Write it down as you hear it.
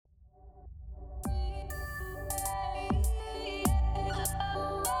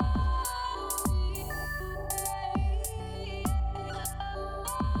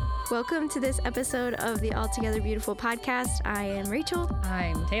Welcome to this episode of the Altogether Beautiful podcast. I am Rachel.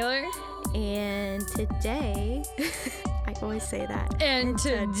 I'm Taylor. And today, I always say that. And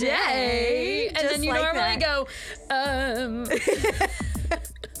today, and then you like normally go,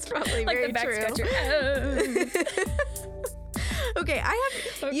 It's probably like very the back true. scratcher. Okay,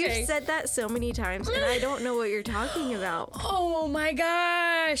 Okay. you've said that so many times, and I don't know what you're talking about. Oh my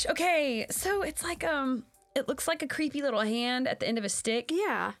gosh. Okay, so it's like, it looks like a creepy little hand at the end of a stick.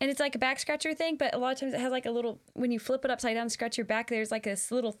 Yeah. And it's like a back scratcher thing, but a lot of times it has like a little, when you flip it upside down and scratch your back, there's like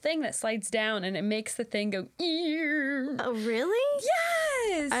this little thing that slides down and it makes the thing go, ear. Oh, really?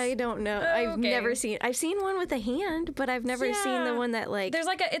 Yes. I don't know. Okay. I've seen one with a hand, but I've never seen the one that like. There's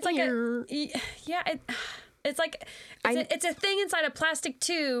like a, it's like ear. it's like, it's a thing inside a plastic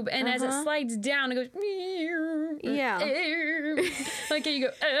tube, and as it slides down, it goes, Yeah. like you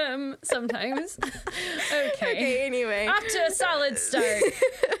go, sometimes. Okay. Okay, anyway. Off to a solid start.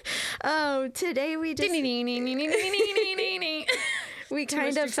 Oh, today we just. We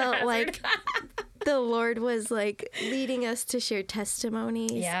kind of felt like the Lord was like leading us to share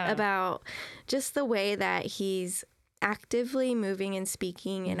testimonies about just the way that He's actively moving and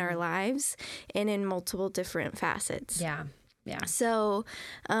speaking in our lives and in multiple different facets. Yeah. So,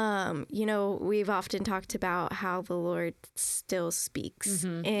 we've often talked about how the Lord still speaks.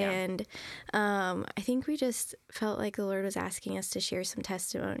 And I think we just felt like the Lord was asking us to share some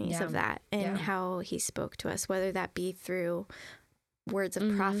testimonies of that and how He spoke to us, whether that be through words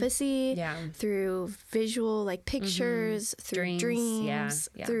of prophecy, through visual, like pictures, through dreams,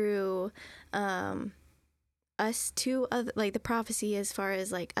 through us to other, like the prophecy as far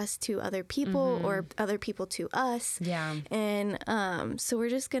as like us to other people or other people to us. Yeah. And so we're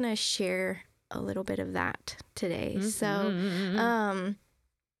just going to share a little bit of that today. So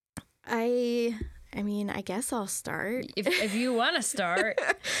I guess I'll start. If you want to start.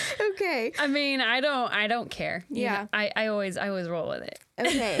 Okay. I mean, I don't care. Yeah. I always roll with it.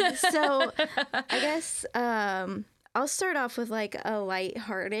 Okay. So I guess I'll start off with like a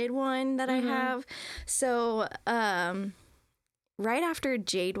lighthearted one that I have. So right after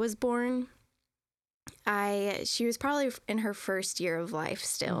Jade was born, she was probably in her first year of life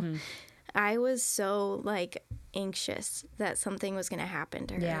still. I was so like anxious that something was going to happen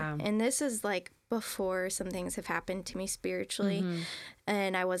to her. Yeah. And this is like before some things have happened to me spiritually,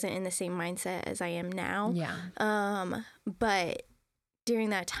 and I wasn't in the same mindset as I am now. Yeah. But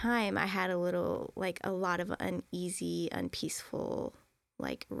during that time, I had a lot of uneasy, unpeaceful,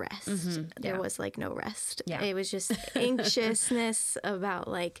 like rest. There was like no rest. Yeah. It was just anxiousness about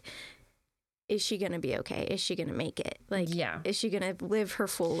like, is she going to be okay? Is she going to make it? Like, is she going to live her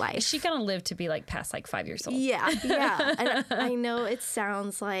full life? Is she going to live to be like past like 5 years old? Yeah. And I know it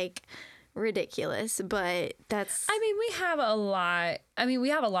sounds like ridiculous, but that's... I mean, we have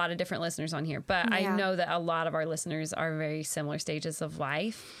a lot of different listeners on here, but I know that a lot of our listeners are very similar stages of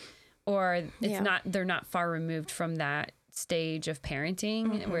life, or they're not far removed from that stage of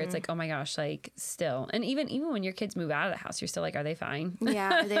parenting where it's like, oh my gosh, like still. And even when your kids move out of the house, you're still like, are they fine?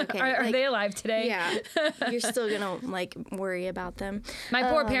 Yeah. Are they okay? Are they alive today? Yeah. You're still going to like worry about them. My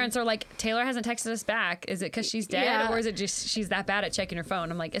poor parents are like, Taylor hasn't texted us back. Is it because she's dead or is it just she's that bad at checking her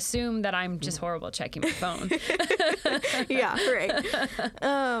phone? I'm like, assume that I'm just horrible at checking my phone. Yeah,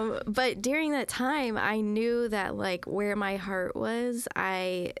 right. But during that time, I knew that like where my heart was,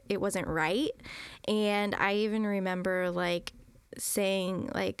 it wasn't right. And I even remember like saying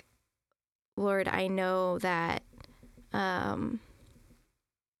like, Lord, I know that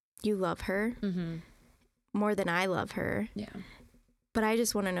you love her more than I love her. Yeah. But I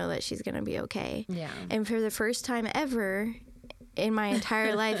just want to know that she's going to be okay. Yeah. And for the first time ever in my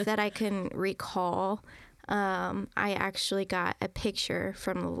entire life that I can recall, I actually got a picture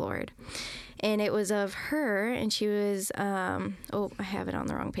from the Lord. And it was of her, and she was, I have it on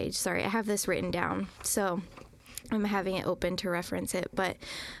the wrong page. Sorry, I have this written down. So I'm having it open to reference it. But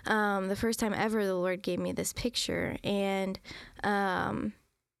the first time ever, the Lord gave me this picture. And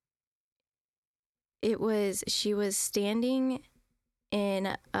she was standing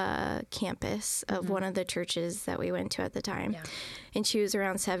in a campus of one of the churches that we went to at the time. Yeah. And she was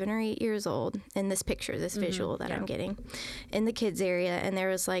around 7 or 8 years old in this picture, this visual that I'm getting, in the kids area. And there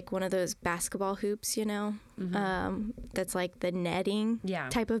was like one of those basketball hoops, that's like the netting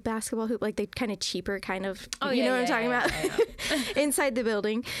type of basketball hoop, like the kind of cheaper kind of, what I'm talking about, inside the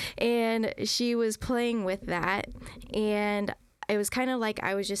building. And she was playing with that. And it was kind of like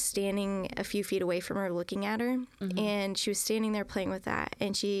I was just standing a few feet away from her looking at her, and she was standing there playing with that,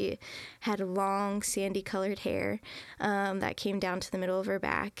 and she had long sandy colored hair that came down to the middle of her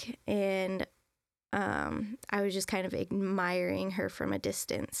back, and I was just kind of admiring her from a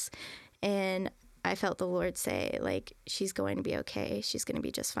distance. And I felt the Lord say, like, she's going to be okay. She's going to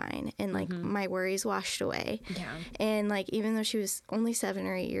be just fine. And, like, my worries washed away. Yeah. And, like, even though she was only 7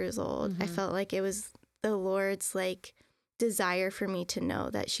 or 8 years old, I felt like it was the Lord's, like, desire for me to know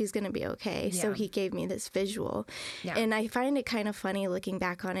that she's going to be okay. Yeah. So he gave me this visual. Yeah. And I find it kind of funny looking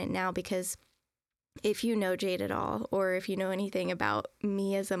back on it now, because if you know Jade at all, or if you know anything about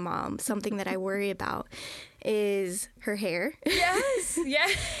me as a mom, something that I worry about is her hair. Yes,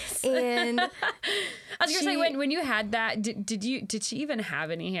 yes. And I was gonna say, when you had that, did she even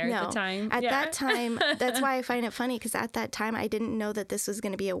have any hair at the time? At that time, that's why I find it funny, because at that time I didn't know that this was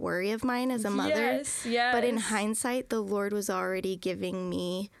going to be a worry of mine as a mother. Yes, yes. But in hindsight, the Lord was already giving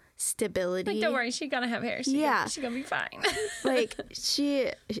me stability. Like, don't worry, she's gonna have hair. She's gonna be fine. Like,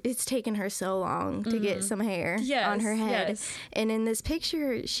 it's taken her so long to get some hair on her head. Yes. And in this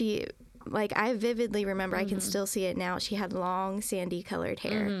picture, like, I vividly remember, I can still see it now. She had long, sandy colored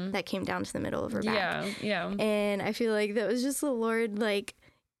hair that came down to the middle of her back. Yeah, yeah. And I feel like that was just the Lord, like,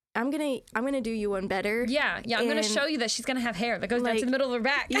 I'm gonna do you one better. Yeah. I'm gonna show you that she's gonna have hair that goes down to the middle of her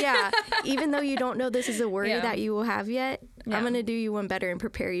back. Yeah. Even though you don't know this is a worry that you will have yet, I'm gonna do you one better and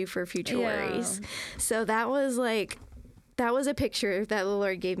prepare you for future worries. So that was a picture that the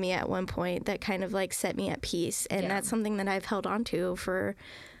Lord gave me at one point that kind of, like, set me at peace. And that's something that I've held on to for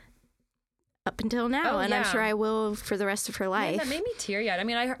up until now, and I'm sure I will for the rest of her life. Yeah, that made me teary-eyed. I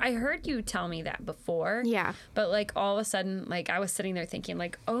mean, I heard you tell me that before. Yeah. But, like, all of a sudden, like, I was sitting there thinking,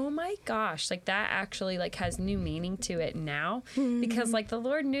 like, oh my gosh, like, that actually, like, has new meaning to it now. Because, like, the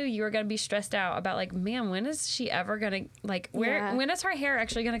Lord knew you were going to be stressed out about, like, man, when is she ever going to, like, when is her hair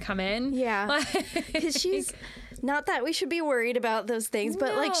actually going to come in? Yeah. Because she's, not that we should be worried about those things,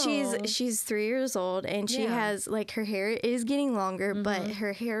 but like, she's 3 years old, and she has, like, her hair is getting longer, but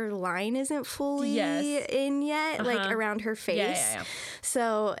her hairline isn't fully in yet, like, around her face. Yeah.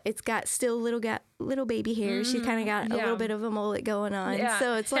 So it's got still little baby hair. She's kind of got a little bit of a mullet going on. Yeah.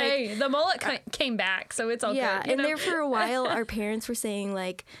 So it's like, hey, the mullet came back, so it's all good. Yeah. And there for a while, our parents were saying,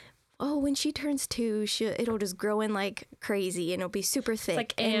 like, oh, when she turns 2, it'll just grow in like crazy, and it'll be super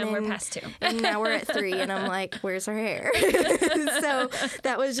thick. It's like, and we're past 2. And now we're at 3, and I'm like, where's her hair? So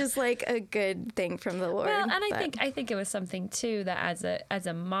that was just like a good thing from the Lord. Well, and I think it was something too that as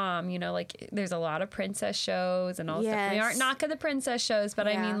a mom, you know, like, there's a lot of princess shows and all stuff. We aren't knocking the princess shows, but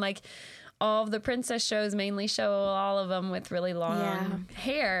I mean, like, all of the princess shows mainly show all of them with really long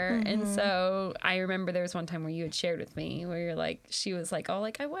hair. And so I remember there was one time where you had shared with me where you're like, she was like, oh,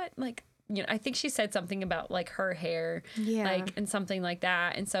 like, you know, I think she said something about, like, her hair, like, and something like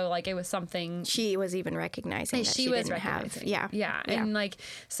that. And so, like, it was something she was even recognizing that she was didn't have. Yeah. And, like,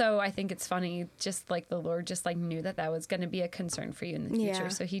 so I think it's funny, just like the Lord just, like, knew that was going to be a concern for you in the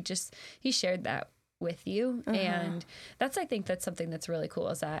future. So he shared that with you. And I think that's something that's really cool,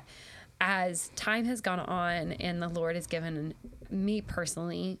 is that as time has gone on and the Lord has given me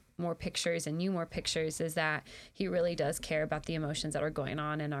personally more pictures and you more pictures, is that he really does care about the emotions that are going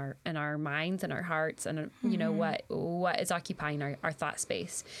on in our minds and our hearts, and you know, what is occupying our thought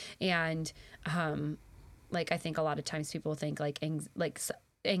space. And like, I think a lot of times people think like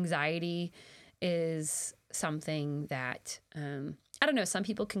anxiety is something that I don't know, some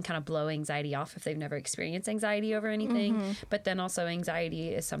people can kind of blow anxiety off if they've never experienced anxiety over anything. But then also anxiety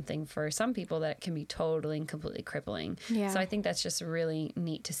is something for some people that can be totally and completely crippling. Yeah. So I think that's just really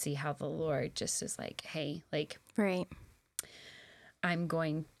neat to see how the Lord just is like, hey, like, right. I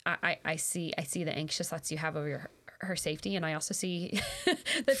see the anxious thoughts you have over her safety, and I also see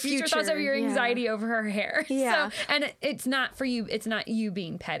the future thoughts over your anxiety over her hair. Yeah. So, and it's not for you. It's not you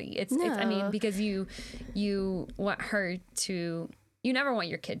being petty. It's I mean, because you want her to. You never want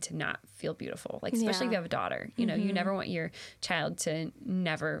your kid to not feel beautiful, like, especially if you have a daughter. You know, you never want your child to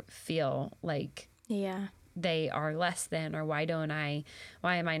never feel like they are less than, or why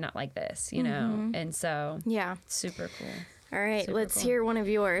am I not like this? You know, and so super cool. All right, let's hear one of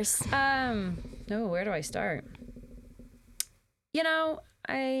yours. Where do I start? You know,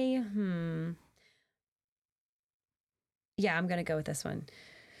 I'm gonna go with this one.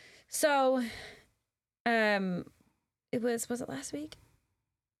 So, was it last week?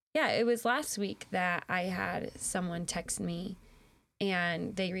 Yeah, it was last week that I had someone text me,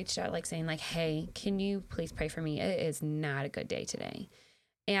 and they reached out, like, saying, like, hey, can you please pray for me? It is not a good day today.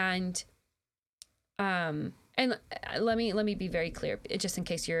 And let me be very clear, just in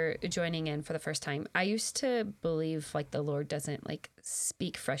case you're joining in for the first time. I used to believe, like, the Lord doesn't, like,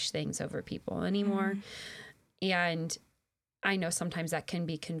 speak fresh things over people anymore. And I know sometimes that can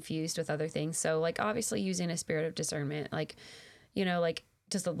be confused with other things. So, like, obviously using a spirit of discernment, like, you know, like,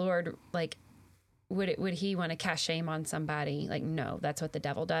 does the Lord, like, would he want to cast shame on somebody? Like, no, that's what the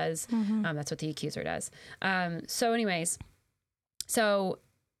devil does. That's what the accuser does. So anyways,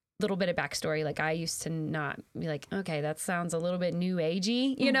 little bit of backstory. Like, I used to not be like, okay, that sounds a little bit new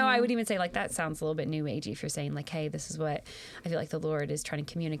agey. You know, I would even say like, that sounds a little bit new agey if you're saying like, hey, this is what I feel like the Lord is trying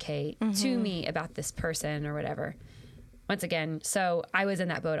to communicate to me about this person or whatever. Once again, so I was in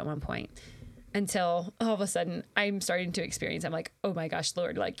that boat at one point until all of a sudden I'm starting to experience, I'm like, oh my gosh,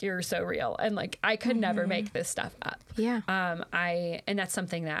 Lord, like, you're so real. And like, I could never make this stuff up. Yeah. And that's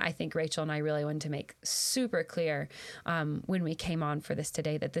something that I think Rachel and I really wanted to make super clear when we came on for this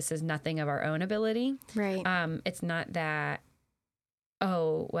today, that this is nothing of our own ability. Right. It's not that,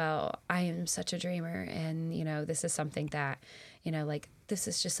 oh, well, I am such a dreamer and, you know, this is something that, you know, like, this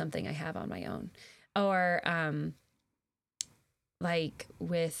is just something I have on my own. Or like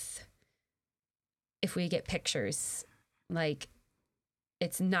with, if we get pictures, like,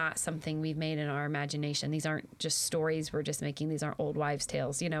 it's not something we've made in our imagination. These aren't just stories we're just making. These aren't old wives'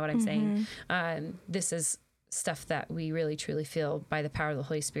 tales. You know what I'm saying? This is stuff that we really, truly feel by the power of the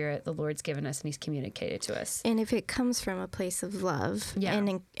Holy Spirit the Lord's given us and he's communicated to us. And if it comes from a place of love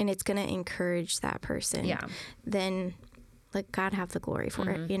and it's going to encourage that person, then let God have the glory for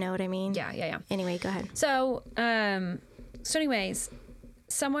it. You know what I mean? Yeah. Anyway, go ahead. So anyways,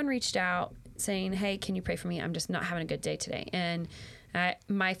 someone reached out saying, hey, can you pray for me? I'm just not having a good day today. And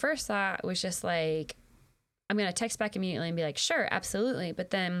my first thought was just like, I'm going to text back immediately and be like, sure, absolutely.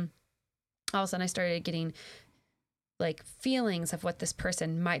 But then all of a sudden I started getting like feelings of what this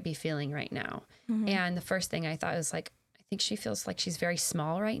person might be feeling right now. And the first thing I thought was like, I think she feels like she's very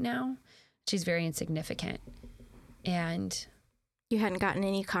small right now. She's very insignificant. And you hadn't gotten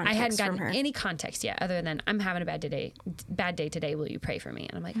any context I hadn't gotten from her. any context yet other than I'm having a bad day today. Will you pray for me?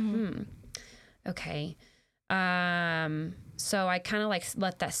 And I'm like, okay. So I kind of like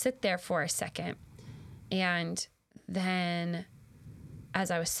let that sit there for a second. And then as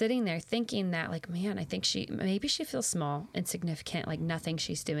I was sitting there thinking that, like, man, I think maybe she feels small, insignificant, like nothing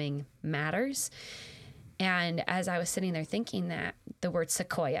she's doing matters. And as I was sitting there thinking that, the word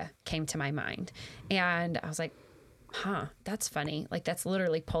sequoia came to my mind. And I was like, that's funny. Like, that's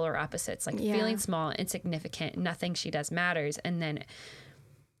literally polar opposites, like feeling small, insignificant, nothing she does matters. And then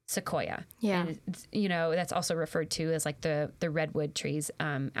sequoia. Yeah. And, you know, that's also referred to as like the redwood trees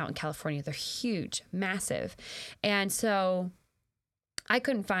out in California. They're huge, massive. And so I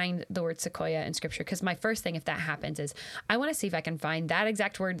couldn't find the word sequoia in scripture because my first thing, if that happens, is I want to see if I can find that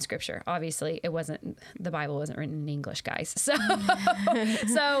exact word in scripture. Obviously, the Bible wasn't written in English, guys. So,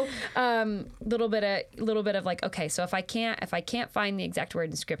 little bit of like, okay, so if I can't find the exact word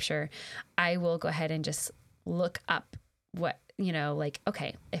in scripture, I will go ahead and just look up what, you know, like,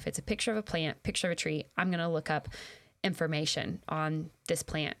 okay, if it's a picture of a plant, picture of a tree, I'm going to look up information on this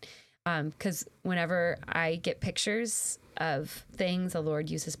plant. Because whenever I get pictures of things, the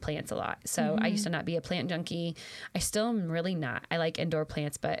Lord uses plants a lot. So I used to not be a plant junkie. I still am really not. I like indoor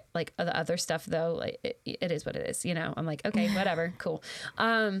plants, but like the other stuff though, like it is what it is. You know, I'm like, okay, whatever, cool.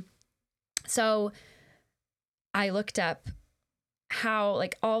 So I looked up how,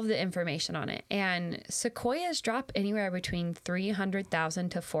 like, all of the information on it, and sequoias drop anywhere between 300,000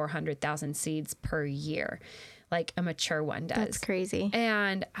 to 400,000 seeds per year. Like a mature one does. That's crazy.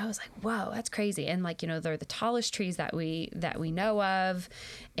 And I was like, whoa, that's crazy. And like, you know, they're the tallest trees that we know of,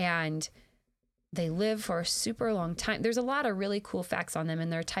 and they live for a super long time. There's a lot of really cool facts on them, and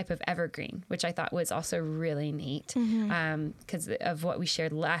they're a type of evergreen, which I thought was also really neat. Because of what we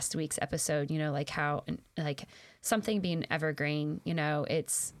shared last week's episode, you know, like how, like something being evergreen, you know,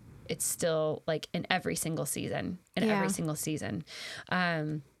 it's still like in every single season,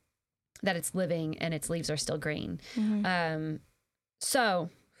 that it's living and its leaves are still green. So,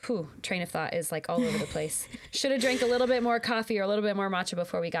 train of thought is like all over the place. Should have drank a little bit more coffee or a little bit more matcha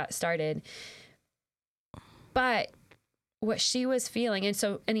before we got started. But what she was feeling, and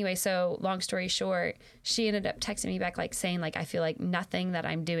so anyway, so long story short, she ended up texting me back, like saying, like, I feel like nothing that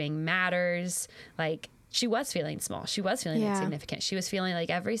I'm doing matters. Like, she was feeling small. She was feeling insignificant. She was feeling like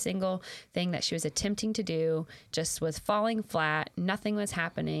every single thing that she was attempting to do just was falling flat. Nothing was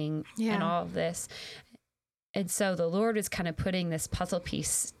happening and all of this. And so the Lord was kind of putting this puzzle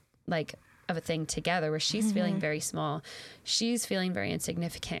piece, like, of a thing together where she's feeling very small. She's feeling very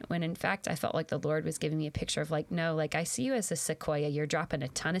insignificant, when in fact, I felt like the Lord was giving me a picture of like, no, like, I see you as a sequoia. You're dropping a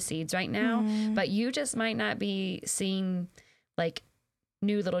ton of seeds right now, but you just might not be seeing like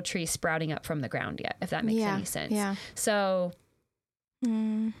new little trees sprouting up from the ground yet, if that makes any sense. Yeah. So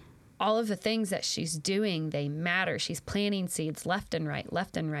all of the things that she's doing, they matter. She's planting seeds left and right,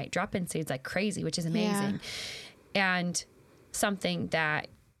 dropping seeds like crazy, which is amazing. And something that,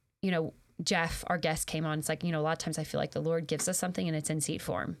 you know, Jeff, our guest, came on, it's like, you know, a lot of times I feel like the Lord gives us something and it's in seed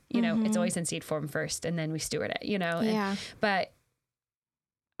form, you know, it's always in seed form first and then we steward it, you know? Yeah. But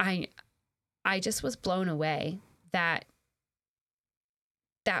I just was blown away that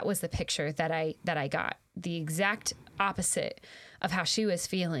was the picture that I got. The exact opposite of how she was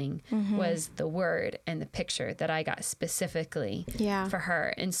feeling was the word and the picture that I got specifically for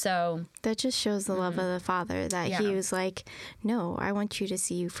her. And so that just shows the love of the Father, that he was like, no, I want you to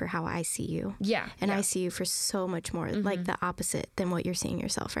see you for how I see you. Yeah. And I see you for so much more, like the opposite than what you're seeing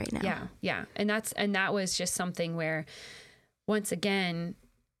yourself right now. Yeah. Yeah. And that was just something where, once again,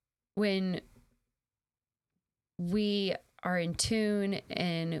 when we are in tune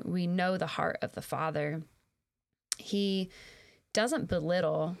and we know the heart of the Father, he doesn't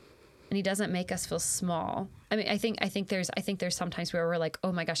belittle and he doesn't make us feel small. I mean, I think there's sometimes where we're like,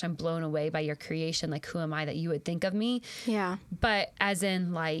 oh my gosh, I'm blown away by your creation. Like, who am I that you would think of me? Yeah. But as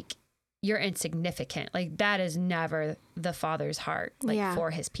in, like, you're insignificant. Like, that is never the Father's heart, like, for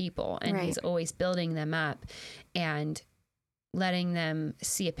his people. And he's always building them up and letting them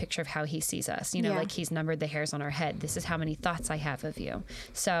see a picture of how he sees us, you know, like he's numbered the hairs on our head. This is how many thoughts I have of you.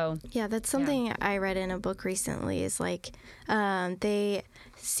 So yeah, that's something I read in a book recently, is like, they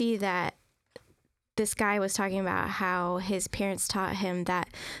see that this guy was talking about how his parents taught him that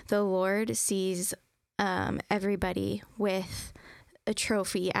the Lord sees everybody with a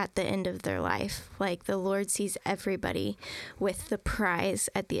trophy at the end of their life. Like, the Lord sees everybody with the prize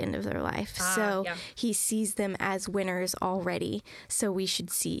at the end of their life. So he sees them as winners already. So we should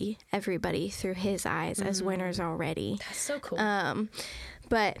see everybody through his eyes as winners already. That's so cool.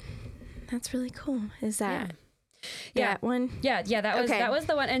 But that's really cool. Is that that one? Yeah. That was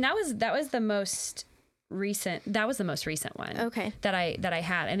the one. And that was the most recent. That was the most recent one. Okay. That I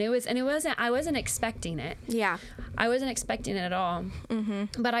had. And I wasn't expecting it. Yeah. I wasn't expecting it at all.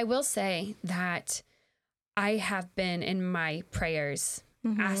 But I will say that I have been in my prayers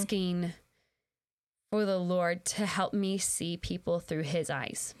asking for the Lord to help me see people through his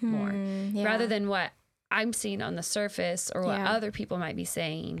eyes more, rather than what I'm seeing on the surface or what other people might be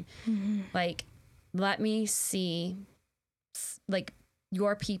saying. Like, let me see, like,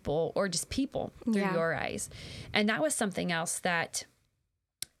 your people, or just people through your eyes. And that was something else that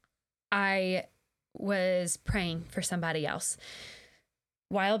I was praying for somebody else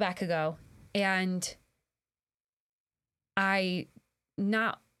a while back ago. And I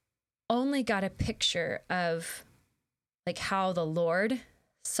not only got a picture of, like, how the Lord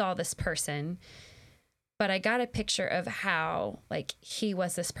saw this person, but I got a picture of how, like, he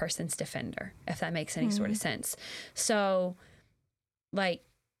was this person's defender, if that makes any sort of sense. So, like,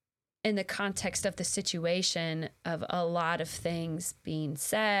 in the context of the situation of a lot of things being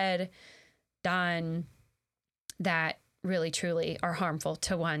said, done, that really truly are harmful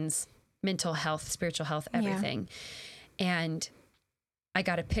to one's mental health, spiritual health, everything. And I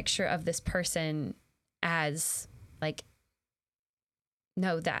got a picture of this person as, like,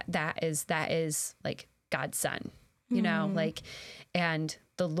 no, that is like God's son, you know, like, and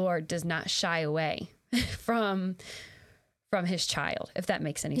the Lord does not shy away from his child, if that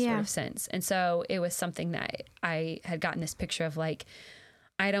makes any sort of sense. And so it was something that I had gotten this picture of, like,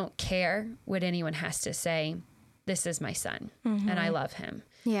 I don't care what anyone has to say. This is my son and I love him.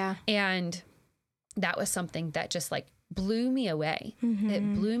 Yeah. And that was something that just, like, blew me away.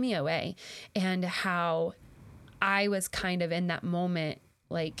 It blew me away. And how I was kind of in that moment,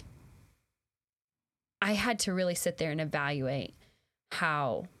 like, I had to really sit there and evaluate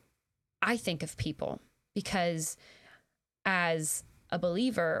how I think of people, because as a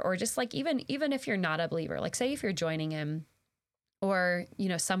believer, or just, like, even if you're not a believer, like, say if you're joining him, or, you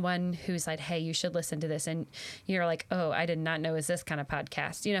know, someone who's like, hey, you should listen to this, and you're like, oh, I did not know it was this kind of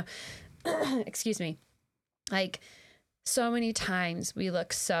podcast, you know, excuse me. Like, so many times we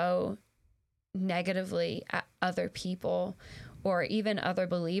look so negatively at other people, or even other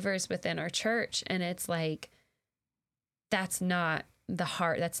believers within our church, and it's like, that's not the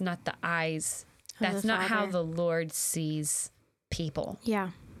heart, that's not the eyes, that's not how the Lord sees people. Yeah.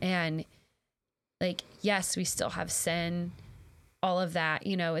 And, like, yes, we still have sin, all of that,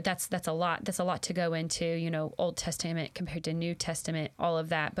 you know, that's a lot to go into, you know, Old Testament compared to New Testament, all of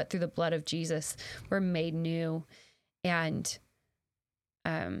that. But through the blood of Jesus, we're made new. And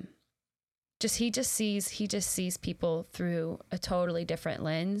he just sees people through a totally different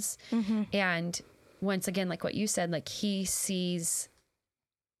lens. And once again, like what you said, like, he sees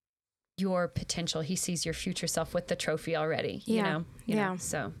your potential, he sees your future self with the trophy already, you know?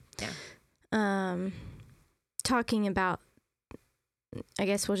 So, yeah. Talking about I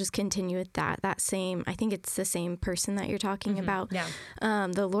guess we'll just continue with that same, I think it's the same person that you're talking about. Yeah.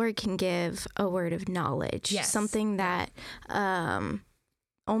 The Lord can give a word of knowledge, something that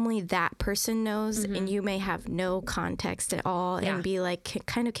only that person knows, and you may have no context at all and be like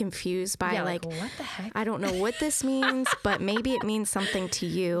kind of confused by like, what the heck? I don't know what this means, but maybe it means something to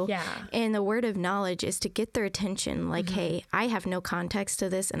you. Yeah. And the word of knowledge is to get their attention. Like, hey, I have no context to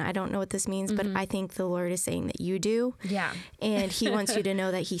this and I don't know what this means, but I think the Lord is saying that you do. Yeah. And he wants you to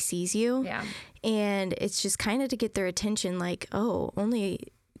know that he sees you. Yeah. And it's just kind of to get their attention, like, oh,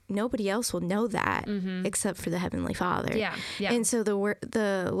 nobody else will know that except for the Heavenly Father. Yeah, yeah. And so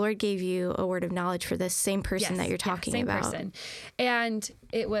the Lord gave you a word of knowledge for this same person that you're talking about. Person. And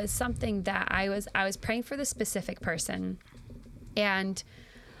it was something that I was praying for the specific person, and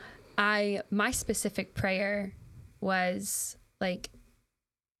my specific prayer was like,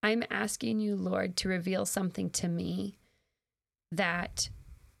 I'm asking you, Lord, to reveal something to me that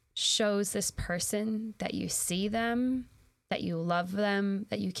shows this person that you see them, that you love them,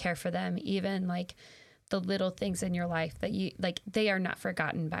 that you care for them, even like the little things in your life that you like, they are not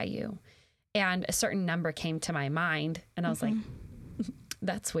forgotten by you. And a certain number came to my mind, and I was like,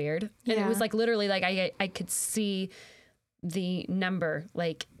 that's weird. And it was like literally like I could see the number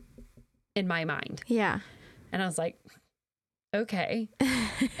like in my mind. Yeah. And I was like, okay.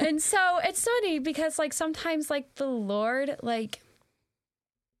 And so it's funny because like sometimes like the Lord, like,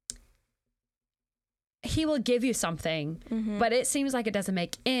 he will give you something, but it seems like it doesn't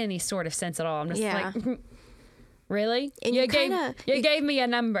make any sort of sense at all. I'm just like, really? And you gave me a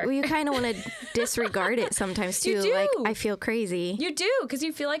number. Well, you kind of want to disregard it sometimes too. You do. Like, I feel crazy. You do, because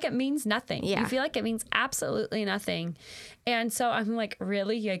you feel like it means nothing. Yeah. You feel like it means absolutely nothing. And so I'm like,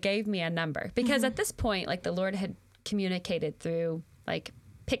 really? You gave me a number? Because at this point, like the Lord had communicated through like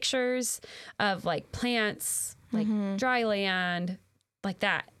pictures of like plants, like dry land, like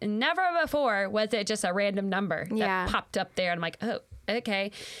that. And never before was it just a random number that popped up there. And I'm like, oh, okay.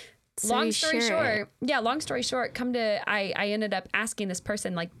 So long story short, I ended up asking this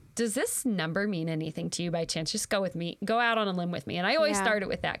person, like, does this number mean anything to you by chance? Just go with me, go out on a limb with me. And I always start it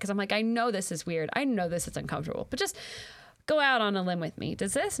with that, because I'm like, I know this is weird. I know this is uncomfortable, but just go out on a limb with me.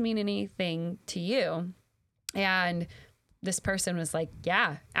 Does this mean anything to you? And this person was like,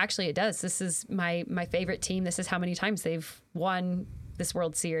 yeah, actually it does. This is my favorite team. This is how many times they've won this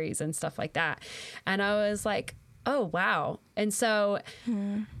World Series and stuff like that. And I was like, oh, wow. And so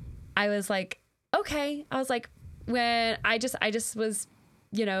I was like, okay. I was like, when I just was,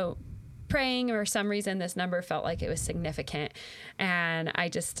 praying, or for some reason this number felt like it was significant. And I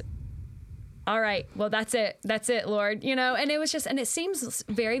just, all right, well, that's it, Lord, and it was just, and it seems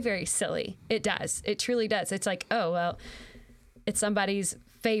very, very silly. It does. It truly does. It's like, oh, well, it's somebody's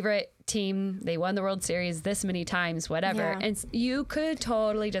favorite team. They won the World Series this many times, whatever. Yeah. And you could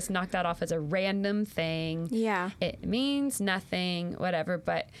totally just knock that off as a random thing. Yeah. It means nothing, whatever.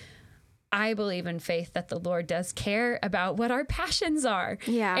 But I believe in faith that the Lord does care about what our passions are.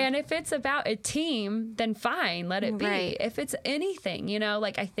 Yeah. And if it's about a team, then fine, let it be. Right. If it's anything,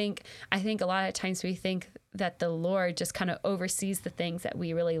 like I think a lot of times we think that the Lord just kind of oversees the things that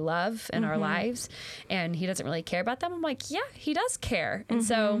we really love in our lives, and he doesn't really care about them. I'm like, yeah, he does care. And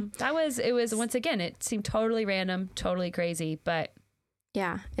so it was once again, it seemed totally random, totally crazy, but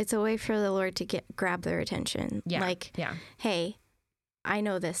yeah, it's a way for the Lord to grab their attention. Yeah. Like, hey, I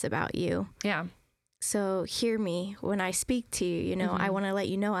know this about you. Yeah. So hear me when I speak to you, I want to let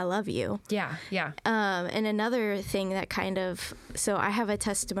you know I love you. Yeah. Yeah. And another thing that so I have a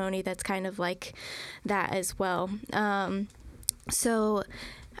testimony that's kind of like that as well. So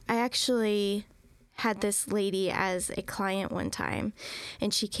I actually had this lady as a client one time,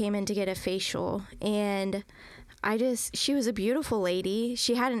 and she came in to get a facial, and she was a beautiful lady.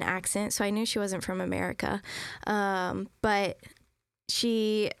 She had an accent, so I knew she wasn't from America. But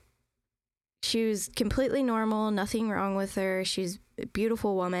she was completely normal, nothing wrong with her. She's a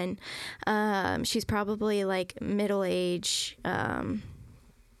beautiful woman. She's probably like middle age,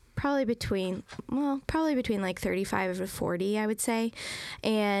 probably between like 35 to 40, I would say.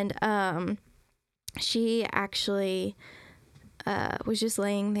 And she actually was just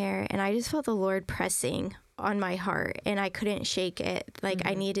laying there, and I just felt the Lord pressing on my heart, and I couldn't shake it. Like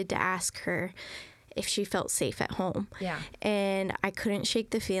I needed to ask her if she felt safe at home. Yeah. And I couldn't shake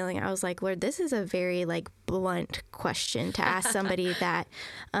the feeling. I was like, Lord, this is a very like blunt question to ask somebody that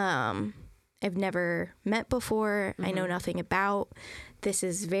I've never met before. I know nothing about. This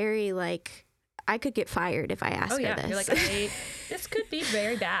is very like, I could get fired if I asked her this. You're like, this could be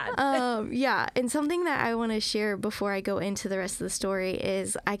very bad. Yeah. And something that I want to share before I go into the rest of the story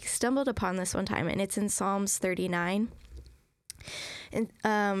is I stumbled upon this one time, and it's in Psalms 39.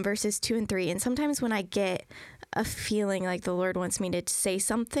 And verses 2 and 3. And sometimes when I get a feeling like the Lord wants me to say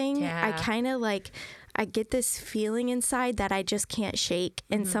something, I kind of like, I get this feeling inside that I just can't shake.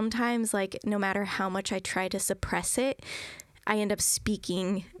 And sometimes, like, no matter how much I try to suppress it, I end up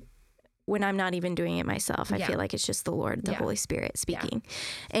speaking when I'm not even doing it myself. I feel like it's just the Lord, the Holy Spirit speaking.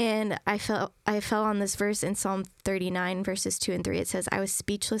 And I fell on this verse in Psalm 39, verses 2 and 3. It says, I was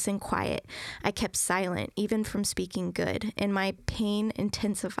speechless and quiet. I kept silent, even from speaking good. And my pain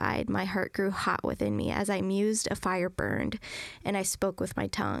intensified. My heart grew hot within me. As I mused, a fire burned, and I spoke with my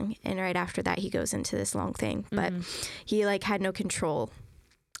tongue. And right after that, he goes into this long thing. But he, like, had no control.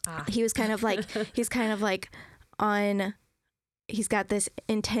 He was kind of like, he's got this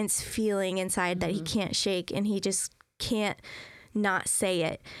intense feeling inside that he can't shake, and he just can't not say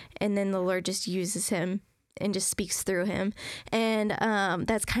it. And then the Lord just uses him and just speaks through him. And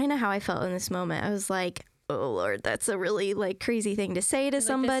that's kind of how I felt in this moment. I was like, oh Lord, that's a really, like, crazy thing to say to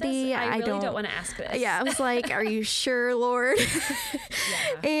somebody. I really don't want to ask this. Yeah, I was like, are you sure, Lord?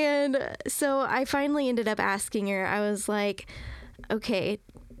 And so I finally ended up asking her. I was like, okay,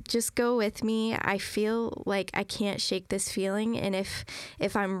 just go with me. I feel like I can't shake this feeling. And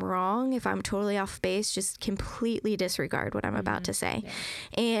if I'm wrong, if I'm totally off base, just completely disregard what I'm about to say.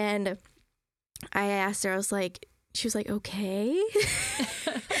 Yeah. And I asked her, I was like, she was like, okay.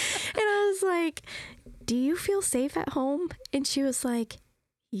 And I was like, do you feel safe at home? And she was like,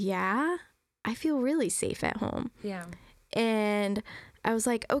 yeah, I feel really safe at home. Yeah. And I was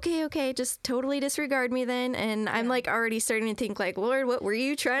like, okay, just totally disregard me then. And I'm like already starting to think, like, Lord, what were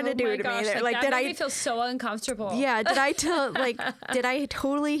you trying to do to me there? Like, that made me feel so uncomfortable. Yeah. Did I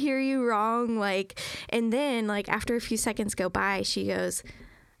totally hear you wrong? Like, and then, like, after a few seconds go by, she goes,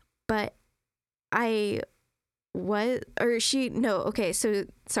 but so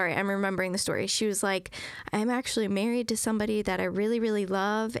sorry, I'm remembering the story. She was like, I'm actually married to somebody that I really, really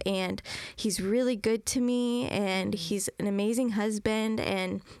love, and he's really good to me, and he's an amazing husband,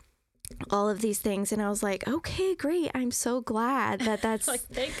 and all of these things. And I was like, okay, great. I'm so glad that's like,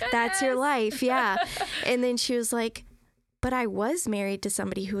 that's your life. Yeah. And then she was like, but I was married to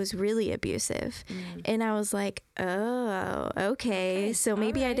somebody who was really abusive. And I was like, oh, okay. So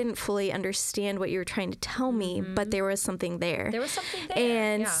maybe I didn't fully understand what you were trying to tell me, but there was something there. There was something there.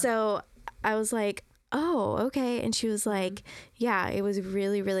 And so I was like, oh, okay. And she was like, yeah, it was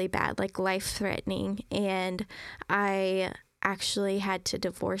really, really bad, like life-threatening. And I actually had to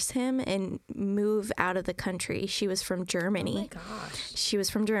divorce him and move out of the country. She was from Germany. Oh my gosh. She was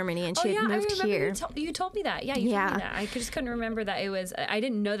from Germany, and she had moved here. You told me that. Yeah, you told me that. I just couldn't remember that it was, I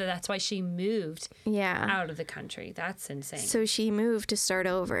didn't know that that's why she moved out of the country. That's insane. So she moved to start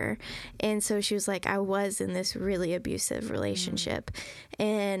over. And so she was like, I was in this really abusive relationship.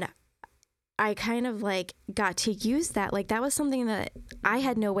 And I kind of like got to use that. Like, that was something that I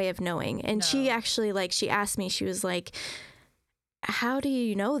had no way of knowing. And she actually, like, she asked me, she was like, how do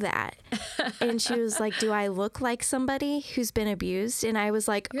you know that? And she was like, do I look like somebody who's been abused? And I was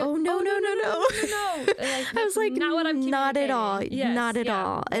like, oh, no. Like, I was like, not what I'm not at all. Yes, not at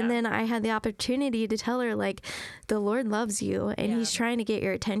all. Yeah. And then I had the opportunity to tell her, like, the Lord loves you, and he's trying to get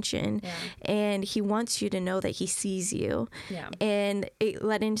your attention, and he wants you to know that he sees you. Yeah. And it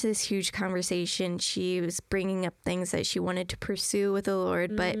led into this huge conversation. She was bringing up things that she wanted to pursue with the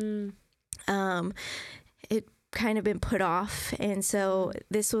Lord, but it kind of been put off. And so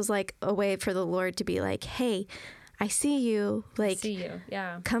this was like a way for the Lord to be like, hey, I see you. Like,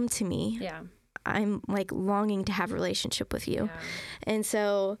 come to me. Yeah. I'm like longing to have a relationship with you. Yeah. And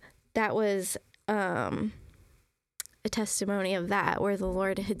so that was a testimony of that, where the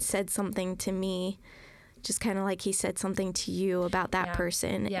Lord had said something to me, just kind of like he said something to you about that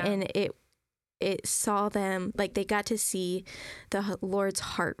person. Yeah. And it saw them, like, they got to see the Lord's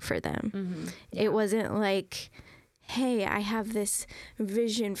heart for them. Mm-hmm. Yeah. It wasn't like, hey, I have this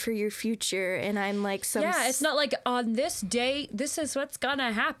vision for your future, and I'm like some... Yeah, it's not like on this date, this is what's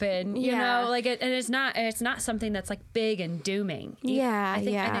gonna happen, you know? Like, and it's not something that's like big and dooming. I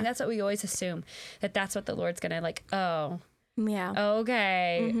think that's what we always assume, that's what the Lord's gonna, like, oh... Yeah.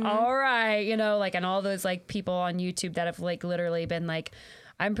 Okay. Mm-hmm. All right. You know, like, and all those like people on YouTube that have like literally been like,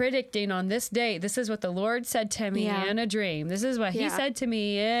 I'm predicting on this date, this is what the Lord said to me in a dream. This is what he said to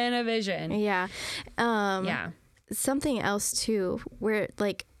me in a vision. Yeah. Something else too, where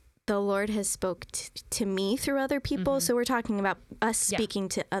like the Lord has spoke to me through other people. Mm-hmm. So we're talking about us speaking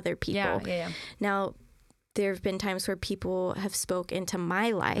to other people. Yeah. Now, there have been times where people have spoke into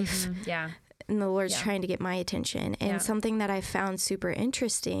my life. Mm-hmm. Yeah. And the Lord's trying to get my attention. And something that I found super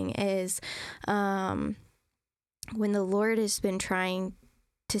interesting is when the Lord has been trying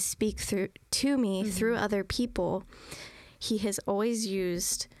to speak to me through other people, he has always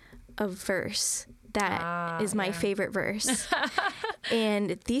used a verse that is my favorite verse.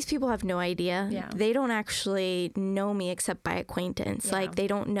 And these people have no idea. Yeah. They don't actually know me except by acquaintance. Yeah. Like they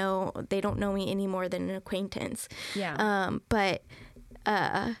don't know me any more than an acquaintance. Yeah. But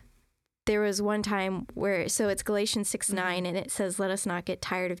there was one time where, so it's Galatians 6:9, and it says, "Let us not get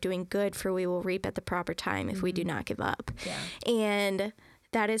tired of doing good, for we will reap at the proper time if we do not give up." Yeah. And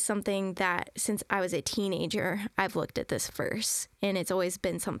that is something that since I was a teenager, I've looked at this verse, and it's always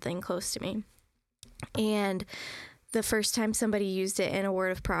been something close to me. And the first time somebody used it in a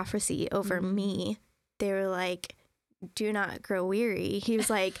word of prophecy over me, they were like, "Do not grow weary." He was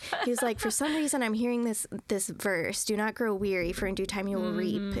like, "For some reason, I'm hearing this verse, do not grow weary, for in due time you will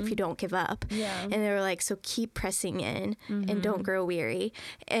reap if you don't give up." Yeah. And they were like, "So keep pressing in and don't grow weary."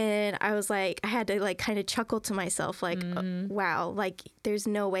 And I was like, I had to like kind of chuckle to myself, like, wow, like there's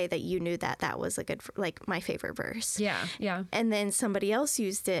no way that you knew that was a good, like my favorite verse. Yeah. Yeah. And then somebody else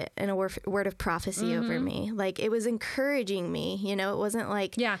used it in a word of prophecy over me. Like it was encouraging me, you know, it wasn't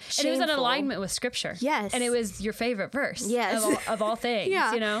like, yeah. And it was in alignment with scripture. Yes. And it was your favorite verse. Yes. Of all things,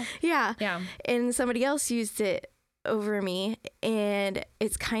 Yeah. you know? Yeah. Yeah. And somebody else used it over me. And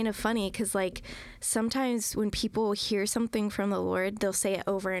it's kind of funny because like sometimes when people hear something from the Lord, they'll say it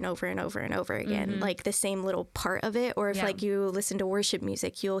over and over and over and over again, like the same little part of it. Or if like you listen to worship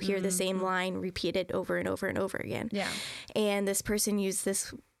music, you'll hear the same line repeated over and over and over again. Yeah. And this person used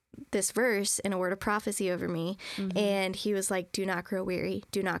this verse in a word of prophecy over me, and he was like, "Do not grow weary,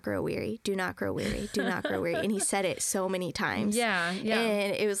 do not grow weary, do not grow weary, do not grow weary." And he said it so many times. Yeah. Yeah.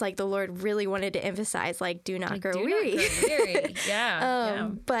 And it was like the Lord really wanted to emphasize, like, do not grow weary. Not grow weary. Yeah.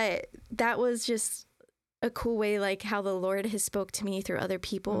 But that was just a cool way, like how the Lord has spoke to me through other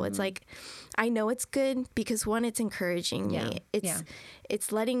people. It's like, I know it's good because one, it's encouraging me.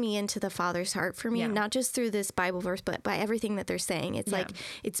 It's letting me into the Father's heart for me, not just through this Bible verse, but by everything that they're saying. It's like,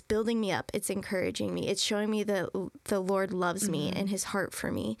 it's building me up. It's encouraging me. It's showing me that the Lord loves me and his heart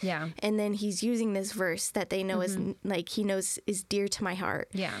for me. Yeah. And then he's using this verse that they know is like, he knows is dear to my heart.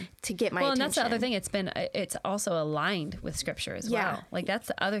 Yeah. To get my attention. And that's the other thing. It's also aligned with scripture as well. Like that's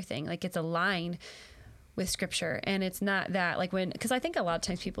the other thing. Like it's aligned with scripture, and it's not that like because I think a lot of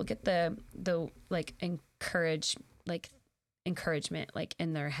times people get the like encouragement like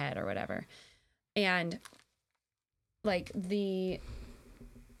in their head or whatever, and like the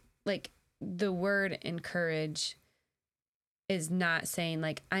word encourage is not saying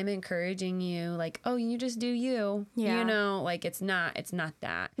like I'm encouraging you, like, oh, you just do you, you know, like it's not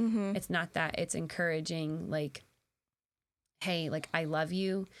that. It's not that. It's encouraging like, hey, like I love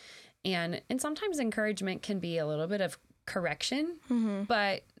you. And sometimes encouragement can be a little bit of correction,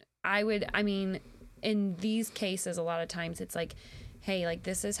 but I mean, in these cases, a lot of times it's like, hey, like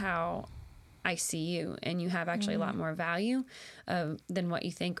this is how I see you, and you have actually a lot more value than what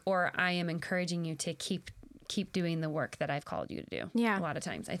you think, or I am encouraging you to keep doing the work that I've called you to do. Yeah. A lot of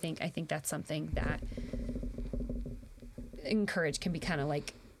times I think that's something that encourage can be kind of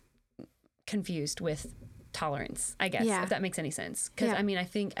like confused with tolerance, I guess, if that makes any sense. Because I mean, I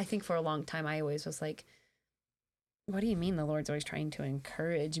think for a long time I always was like, what do you mean the Lord's always trying to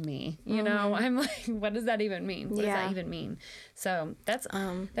encourage me? You know, I'm like, what does that even mean? What does that even mean? So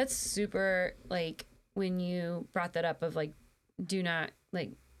that's super, like when you brought that up of like, do not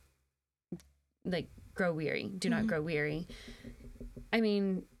like grow weary, do not grow weary. I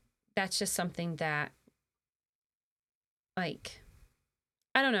mean, that's just something that like,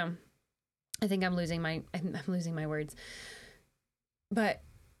 I don't know. I think I'm losing my words, but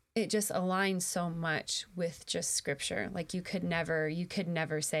it just aligns so much with just scripture. Like you could never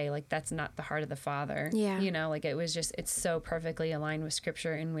say like, that's not the heart of the Father. Yeah. You know, like it's so perfectly aligned with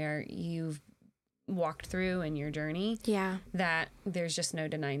scripture and where you've walked through in your journey. Yeah. That there's just no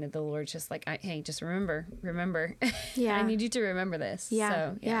denying that the Lord's just like, hey, just remember. Yeah. I need you to remember this. Yeah.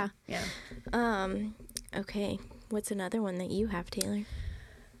 So, yeah. Okay. What's another one that you have, Taylor?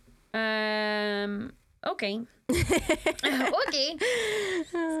 Okay. Okay.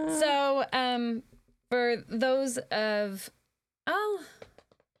 So, for those of,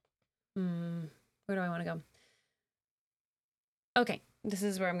 where do I want to go? Okay. This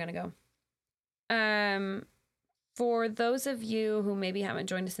is where I'm going to go. For those of you who maybe haven't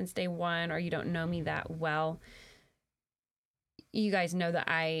joined us since day one, or you don't know me that well, you guys know that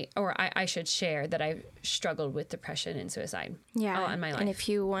I should share that I've struggled with depression and suicide a lot in my life. And if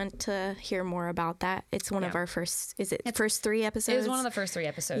you want to hear more about that, it's one of our first 3 episodes? It was one of the first 3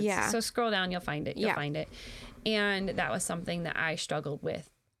 episodes. Yeah. So scroll down, you'll find it. You'll find it. And that was something that I struggled with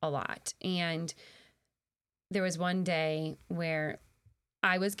a lot. And there was one day where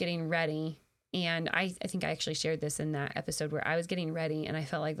I was getting ready And I think I actually shared this in that episode where I was getting ready and I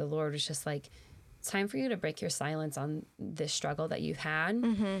felt like the Lord was just like, it's time for you to break your silence on this struggle that you've had.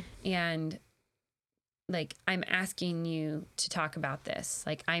 Mm-hmm. And like, I'm asking you to talk about this.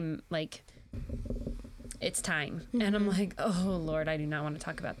 Like, I'm like, it's time. Mm-hmm. And I'm like, oh Lord, I do not want to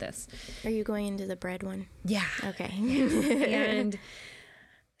talk about this. Are you going into the bread one? Yeah. Okay. And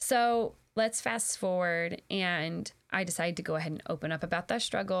so let's fast forward, and I decided to go ahead and open up about that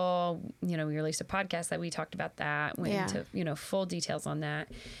struggle. You know, we released a podcast that we talked about that, went into, you know, full details on that.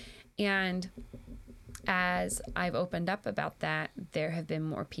 And as I've opened up about that, there have been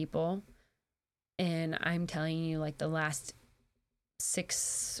more people. And I'm telling you, like the last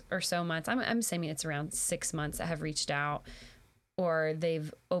 6 or so months, I'm assuming it's around 6 months that have reached out, or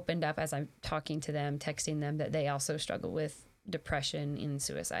they've opened up as I'm talking to them, texting them that they also struggle with depression and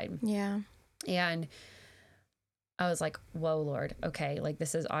suicide. Yeah. And I was like, whoa, Lord, okay, like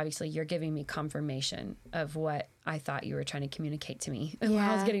this is obviously, you're giving me confirmation of what I thought you were trying to communicate to me. And while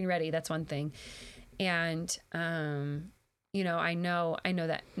I was getting ready, that's one thing. And, you know, I know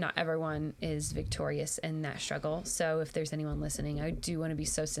that not everyone is victorious in that struggle. So if there's anyone listening, I do want to be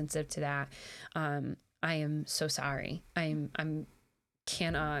so sensitive to that. I am so sorry. I'm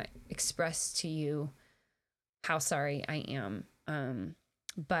cannot express to you how sorry I am.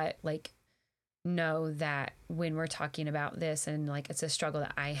 But like, know that when we're talking about this and like, it's a struggle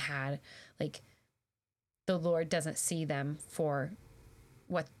that I had, like the Lord doesn't see them for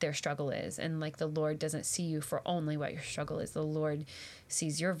what their struggle is. And like, the Lord doesn't see you for only what your struggle is. The Lord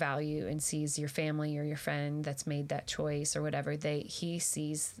sees your value and sees your family or your friend that's made that choice or whatever. He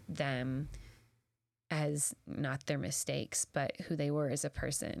sees them as not their mistakes, but who they were as a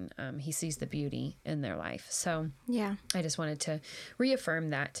person. He sees the beauty in their life. So yeah, I just wanted to reaffirm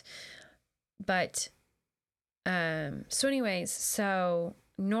that. But, so anyways, so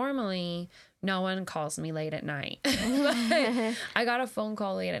normally no one calls me late at night. I got a phone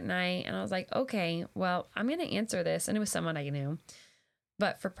call late at night and I was like, okay, well, I'm going to answer this. And it was someone I knew,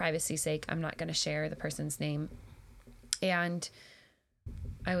 but for privacy's sake, I'm not going to share the person's name. And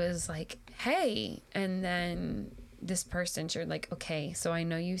I was like, hey, and then this person shared like, okay, so I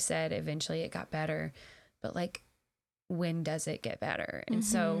know you said eventually it got better, but like, when does it get better? And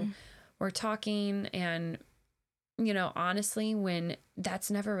so we're talking, and, you know, honestly, when that's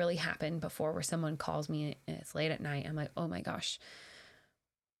never really happened before, where someone calls me and it's late at night, I'm like, oh my gosh,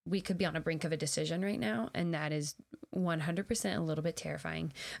 we could be on a brink of a decision right now. And that is 100% a little bit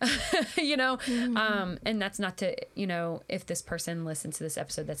terrifying, you know? And that's not to, you know, if this person listens to this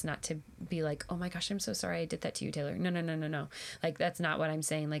episode, that's not to be like, oh my gosh, I'm so sorry I did that to you, Taylor. No. Like, that's not what I'm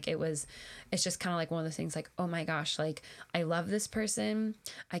saying. Like, it's just kind of like one of those things like, oh my gosh, like I love this person.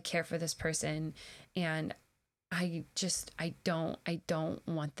 I care for this person. And I don't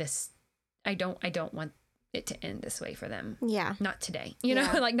want this. I don't want it to end this way for them. Yeah. Not today, you know,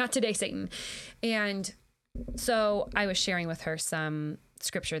 like not today, Satan. And so I was sharing with her some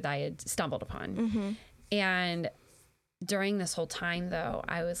scripture that I had stumbled upon. And during this whole time though,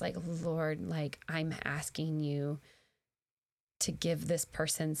 I was like, Lord, like I'm asking you to give this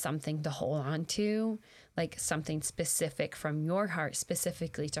person something to hold on to, like something specific from your heart,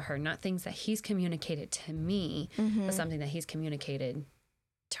 specifically to her, not things that he's communicated to me, but something that he's communicated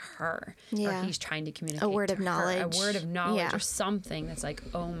to her, or he's trying to communicate a word of knowledge, or something that's like,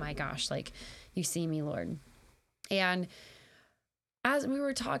 oh my gosh, like you see me, Lord. And as we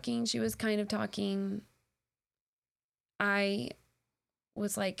were talking, she was kind of talking, I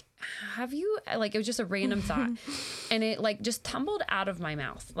was like, have you, like, it was just a random thought and it like just tumbled out of my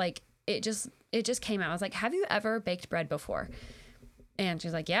mouth. Like it just came out. I was like, have you ever baked bread before? And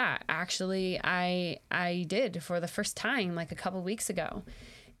she's like, yeah, actually I did for the first time, like a couple weeks ago.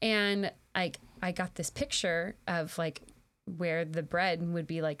 And like, I got this picture of like where the bread would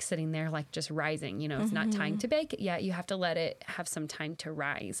be like sitting there, like just rising, you know, it's not time to bake it yet. You have to let it have some time to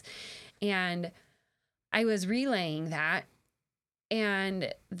rise. And I was relaying that.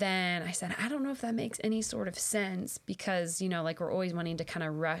 And then I said, I don't know if that makes any sort of sense because, you know, like we're always wanting to kind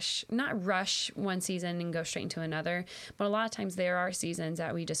of not rush one season and go straight into another. But a lot of times there are seasons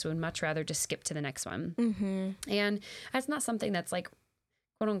that we just would much rather just skip to the next one. And that's not something that's like,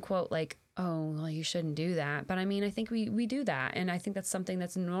 quote unquote, like, oh, well, you shouldn't do that. But I mean, I think we do that. And I think that's something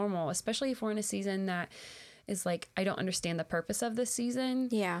that's normal, especially if we're in a season that is like, I don't understand the purpose of this season.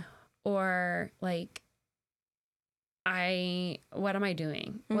 Yeah. Or like, what am I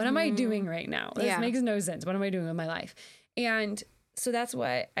doing? What am I doing right now? This makes no sense. What am I doing with my life? And so that's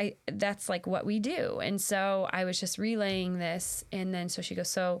like what we do. And so I was just relaying this. And then, so she goes,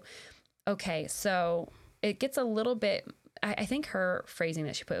 so, okay, so it gets a little bit I think her phrasing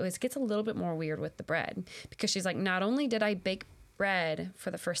that she put was, gets a little bit more weird with the bread, because she's like, not only did I bake bread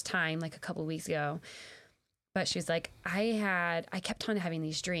for the first time like a couple of weeks ago, but she's like, I kept on having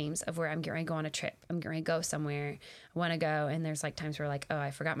these dreams of where I'm getting ready to go on a trip. I'm getting ready to go somewhere. I want to go. And there's like times where like, oh,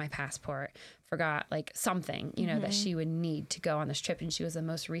 I forgot my passport, forgot like something, you know, that she would need to go on this trip. And she was the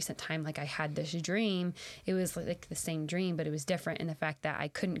most recent time, like I had this dream. It was like the same dream, but it was different in the fact that I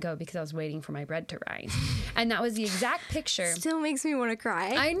couldn't go because I was waiting for my bread to rise. And that was the exact picture. Still makes me want to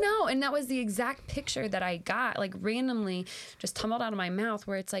cry. I know. And that was the exact picture that I got, like randomly just tumbled out of my mouth,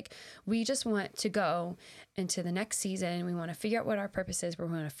 where it's like, we just want to go into the next season. We want to figure out what our purpose is. We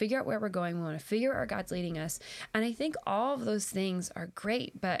want to figure out where we're going. We want to figure out where God's leading us. And I think all of those things are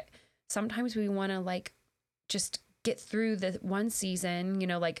great, but sometimes we want to like just get through the one season, you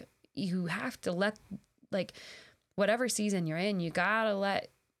know, like you have to let, like whatever season you're in, you gotta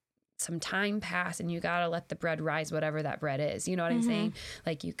let some time pass and you gotta let the bread rise, whatever that bread is. You know what I'm saying?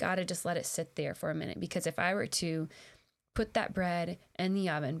 Like you gotta just let it sit there for a minute, because if I were to put that bread in the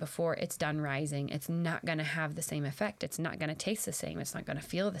oven before it's done rising, it's not going to have the same effect. It's not going to taste the same. It's not going to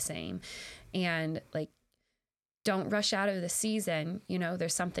feel the same. And like, don't rush out of the season. You know,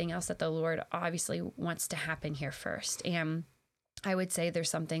 there's something else that the Lord obviously wants to happen here first. And I would say there's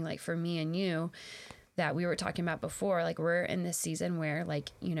something like for me and you that we were talking about before, like we're in this season where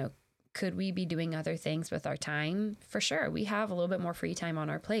like, you know, could we be doing other things with our time? For sure. We have a little bit more free time on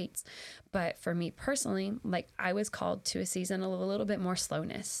our plates. But for me personally, like I was called to a season of a little bit more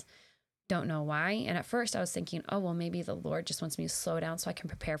slowness. Don't know why. And at first I was thinking, oh, well, maybe the Lord just wants me to slow down so I can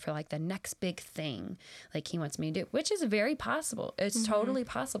prepare for like the next big thing like he wants me to do, which is very possible. It's totally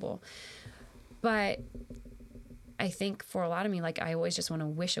possible. But I think for a lot of me, like I always just want to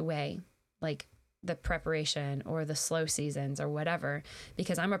wish away like the preparation or the slow seasons or whatever,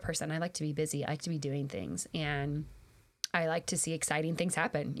 because I'm a person, I like to be busy. I like to be doing things, and I like to see exciting things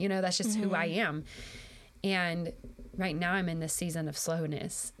happen. You know, that's just who I am. And right now I'm in this season of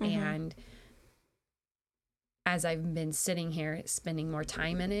slowness. And as I've been sitting here spending more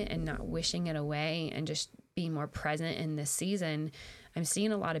time in it and not wishing it away and just being more present in this season, I'm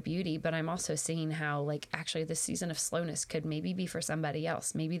seeing a lot of beauty, but I'm also seeing how like actually this season of slowness could maybe be for somebody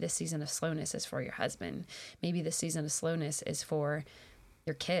else. Maybe this season of slowness is for your husband. Maybe this season of slowness is for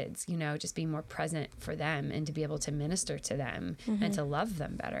your kids, you know, just being more present for them and to be able to minister to them and to love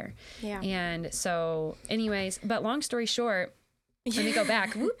them better. Yeah. And so anyways, but long story short, let me go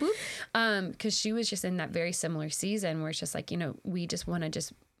back, whoop, whoop. 'Cause she was just in that very similar season where it's just like, you know, we just want to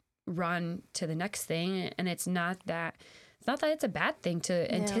just run to the next thing. And it's not that it's a bad thing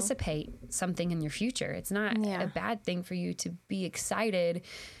to anticipate something in your future. It's not a bad thing for you to be excited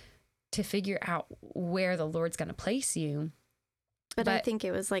to figure out where the Lord's going to place you. But I think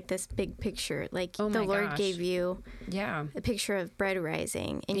it was like this big picture. Like the Lord gave you a picture of bread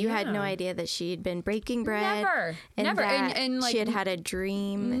rising, and you had no idea that she had been breaking bread. Never. And like, she had a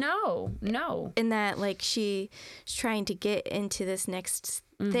dream. No. And that like she was trying to get into this next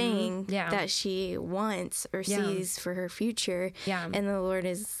thing that she wants or sees for her future. Yeah. And the Lord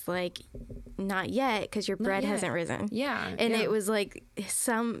is like, not yet, because your bread hasn't risen. Yeah. And it was like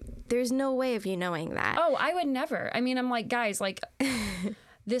there's no way of you knowing that. Oh, I would never. I mean, I'm like, guys, like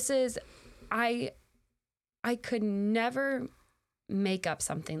this is, I could never make up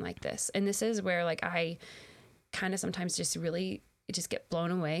something like this. And this is where like I kind of sometimes just really just get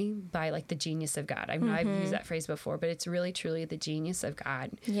blown away by like the genius of God. I know I've used that phrase before, but it's really truly the genius of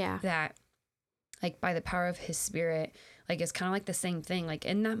God. Yeah. That like by the power of his spirit, like it's kind of like the same thing. Like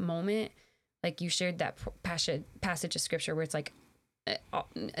in that moment, like you shared that passage of scripture where it's like,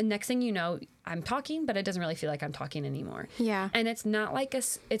 next thing you know, I'm talking, but it doesn't really feel like I'm talking anymore. Yeah. And it's not like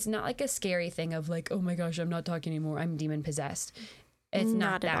a scary thing of like, oh my gosh, I'm not talking anymore, I'm demon possessed. It's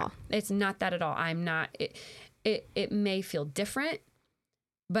not that at all. It's not that at all. I'm not. It may feel different,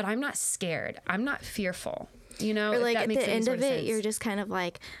 but I'm not scared. I'm not fearful. You know, or like at the end of it, you're just kind of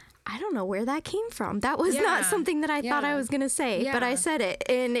like, I don't know where that came from. That was not something that I thought I was going to say, but I said it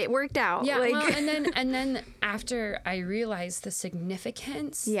and it worked out. Yeah. Like, well, and then after I realized the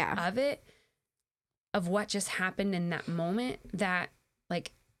significance of it, of what just happened in that moment, that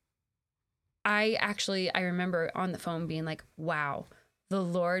like, I remember on the phone being like, wow, the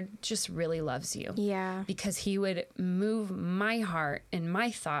Lord just really loves you. Yeah. Because he would move my heart and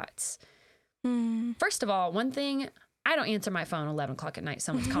my thoughts. First of all, one thing, I don't answer my phone 11 o'clock at night.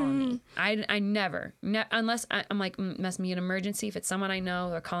 Someone's calling me. I never, unless I'm like, must be an emergency. If it's someone I know,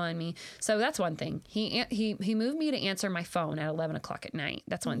 they're calling me. So that's one thing. He moved me to answer my phone at 11 o'clock at night.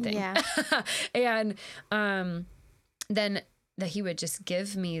 That's one thing. Yeah. And then that he would just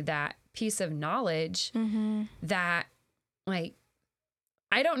give me that piece of knowledge that like,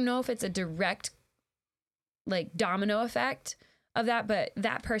 I don't know if it's a direct like domino effect of that, but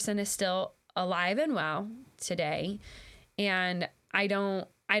that person is still alive and well today. And I don't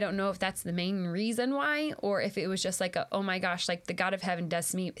know if that's the main reason why, or if it was just like oh my gosh, like the God of heaven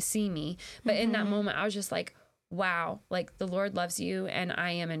does see me. But in that moment, I was just like, wow, like the Lord loves you. And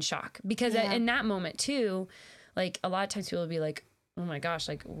I am in shock because in that moment too, like a lot of times people will be like, oh my gosh,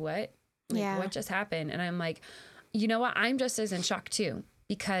 like what? Like, what just happened? And I'm like, you know what? I'm just as in shock too,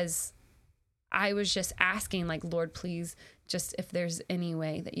 because I was just asking like, Lord, please, just if there's any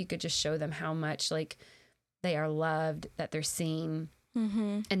way that you could just show them how much like they are loved, that they're seen.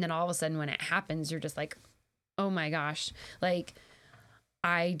 And then all of a sudden when it happens, you're just like, oh my gosh, like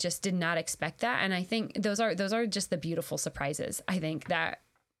I just did not expect that. And I think those are just the beautiful surprises. I think that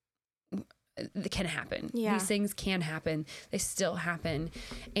can happen. These things can happen. They still happen.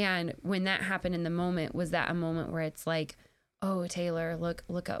 And when that happened in the moment, was that a moment where it's like, oh, Taylor,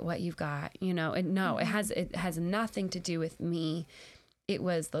 look at what you've got, you know? And no, it has nothing to do with me. It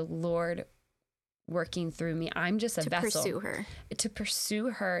was the Lord working through me. I'm just a vessel to pursue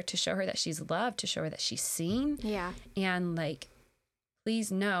her, to show her that she's loved, to show her that she's seen. Yeah. And like,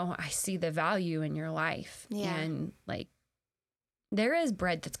 please know, I see the value in your life. Yeah. And like, there is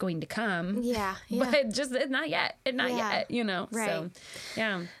bread that's going to come. Yeah. But just it's not yet. Yet, you know? Right. So,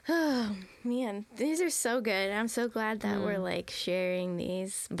 yeah. Oh, man. These are so good. I'm so glad that we're like sharing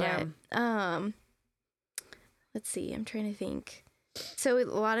these. But, let's see. I'm trying to think. So a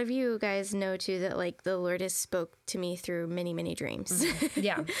lot of you guys know too that like the Lord has spoke to me through many, many dreams.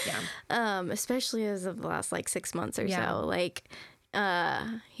 Yeah. Especially as of the last like 6 months or so. Like,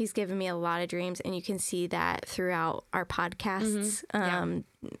 he's given me a lot of dreams, and you can see that throughout our podcasts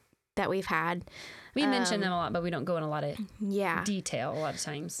that we've had. We mention them a lot, but we don't go in a lot of detail a lot of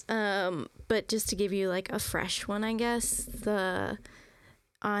times. But just to give you like a fresh one, I guess,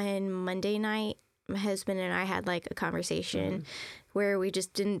 on Monday night, my husband and I had like a conversation where we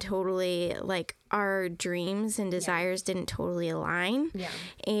just didn't totally, like, our dreams and desires didn't totally align. Yeah.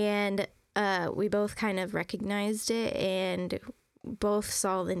 And we both kind of recognized it, and both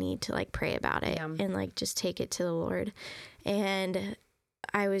saw the need to like pray about it and like just take it to the Lord. And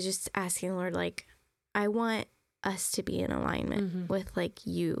I was just asking the Lord, like, I want us to be in alignment with like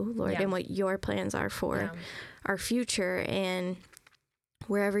you, Lord, and what your plans are for our future and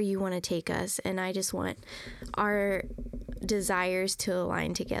wherever you want to take us. And I just want our desires to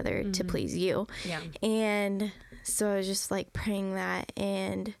align together to please you. Yeah. And so I was just like praying that.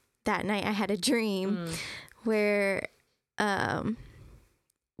 And that night I had a dream where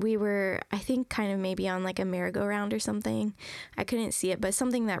we were, I think, kind of maybe on like a merry-go-round or something. I couldn't see it, but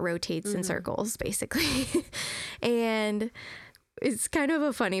something that rotates in circles, basically. And it's kind of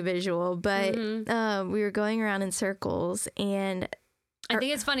a funny visual, but we were going around in circles, and I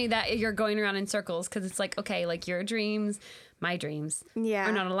think it's funny that you're going around in circles, because it's like, okay, like your dreams, my dreams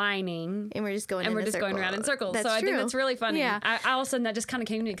are not aligning, and we're just going going around in circles. That's so true. I think that's really funny. Yeah. I all of a sudden that just kind of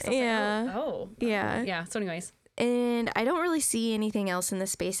came to me, because I was like, yeah. So anyways. And I don't really see anything else in the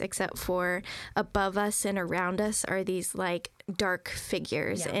space except for above us and around us are these like dark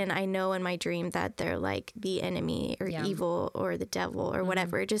figures. Yeah. And I know in my dream that they're like the enemy or evil or the devil or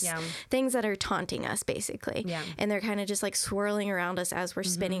whatever, just things that are taunting us basically. Yeah. And they're kind of just like swirling around us as we're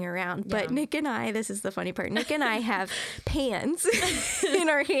spinning around. But Nick and I, this is the funny part, Nick and I have pans in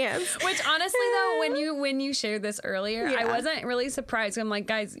our hands. Which honestly though, when you shared this earlier, I wasn't really surprised. I'm like,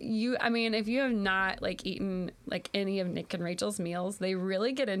 guys, if you have not like eaten like any of Nick and Rachel's meals, they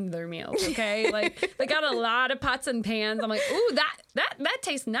really get into their meals, okay? Like they got a lot of pots and pans. I'm like, ooh, that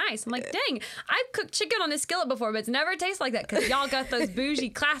tastes nice. I'm like, dang, I've cooked chicken on this skillet before, but it's never tasted like that because y'all got those bougie,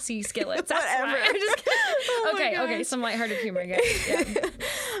 classy skillets. That's whatever. I'm just okay, some lighthearted humor, guys. Yeah.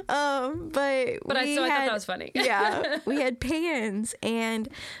 But I thought that was funny. Yeah, we had pans, and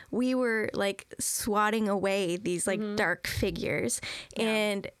we were like swatting away these like dark figures,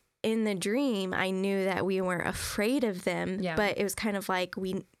 and in the dream, I knew that we weren't afraid of them, but it was kind of like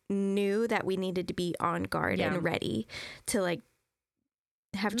we knew that we needed to be on guard and ready to like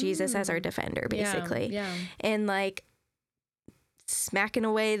have Jesus as our defender, basically. Yeah. And like smacking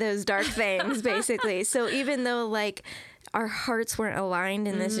away those dark things, basically. So even though like our hearts weren't aligned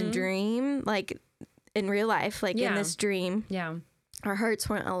in this dream, like in real life, like in this dream, our hearts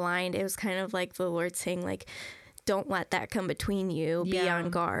weren't aligned. It was kind of like the Lord saying like, don't let that come between you. Be on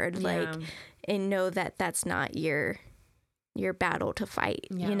guard, like, and know that that's not your battle to fight.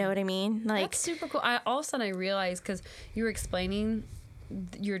 You know what I mean? Like, that's super cool. All of a sudden I realized, because you were explaining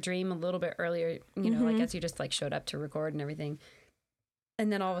your dream a little bit earlier, you know, like as you just like showed up to record and everything,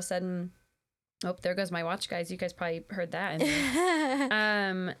 and then all of a sudden Oh, there goes my watch, guys. You guys probably heard that.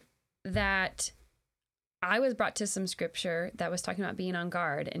 That I was brought to some scripture that was talking about being on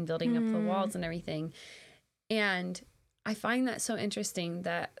guard and building up the walls and everything. And I find that so interesting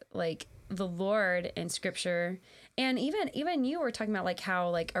that like the Lord in scripture, and even you were talking about like how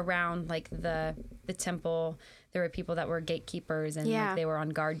like around like the temple, there were people that were gatekeepers and like they were on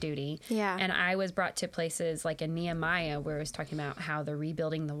guard duty. Yeah. And I was brought to places like in Nehemiah where it was talking about how they're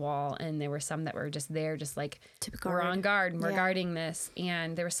rebuilding the wall, and there were some that were just there, just like we're on guard and we're guarding this.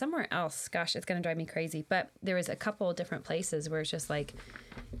 And there was somewhere else, gosh, it's gonna drive me crazy, but there was a couple of different places where it's just like,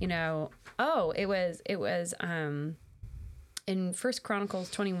 you know, it was in 1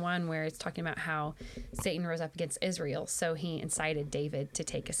 Chronicles 21, where it's talking about how Satan rose up against Israel, so he incited David to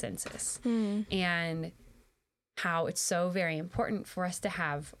take a census, and how it's so very important for us to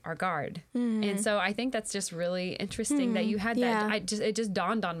have our guard. And so I think that's just really interesting that you had that. It just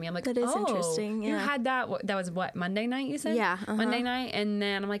dawned on me. I'm like, that is interesting. You had that. That was what, Monday night, you said? Yeah. Monday night. And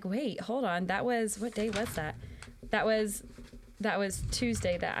then I'm like, wait, hold on. That was, what day was that? That was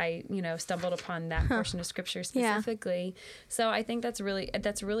Tuesday that I, stumbled upon that portion of scripture specifically. So I think that's really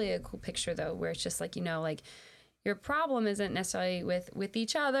a cool picture though, where it's just like, like your problem isn't necessarily with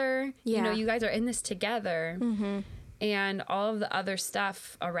each other. Yeah. You guys are in this together, and all of the other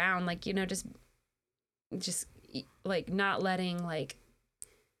stuff around, like, just like not letting like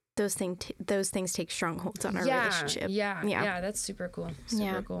those things take strongholds on our relationship. Yeah. That's super cool.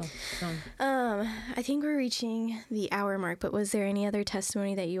 Cool. So. I think we're reaching the hour mark, but was there any other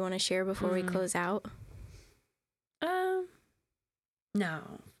testimony that you want to share before we close out? No.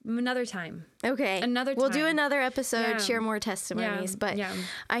 Another time. Okay. Another time. We'll do another episode, share more testimonies. But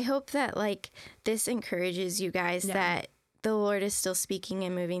I hope that like this encourages you guys that the Lord is still speaking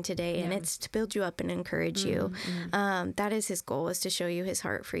and moving today, and it's to build you up and encourage you. That is his goal, is to show you his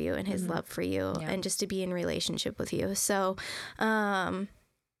heart for you and his love for you, and just to be in relationship with you. So, I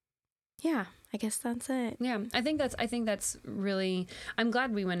guess that's it. Yeah. I think that's really, I'm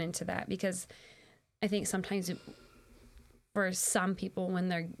glad we went into that, because I think sometimes for some people when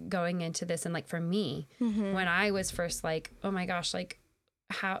they're going into this, and like for me, when I was first like, oh my gosh, like,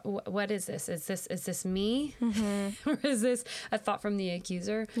 what is this? Is this me? Or is this a thought from the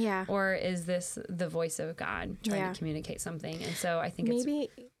accuser? Yeah. Or is this the voice of God trying to communicate something? And so I think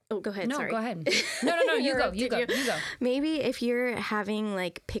go ahead. No, sorry. Go ahead. No, you go. Maybe if you're having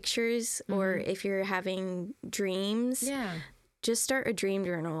like pictures or if you're having dreams, just start a dream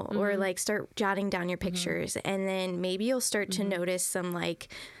journal or like start jotting down your pictures, and then maybe you'll start to notice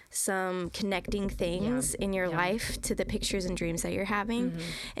some connecting things in your life to the pictures and dreams that you're having.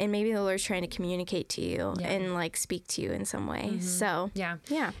 And maybe the Lord's trying to communicate to you and like speak to you in some way. So yeah.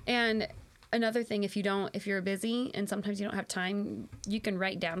 And another thing, if you're busy and sometimes you don't have time, you can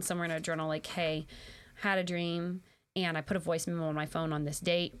write down somewhere in a journal like, hey, had a dream and I put a voice memo on my phone on this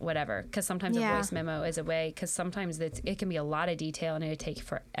date, whatever. Because sometimes a voice memo is a way, because sometimes it can be a lot of detail and it would take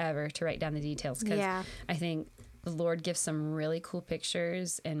forever to write down the details. Because I think the Lord gives some really cool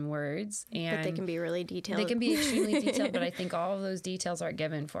pictures and words, but they can be really detailed. They can be extremely detailed, but I think all of those details are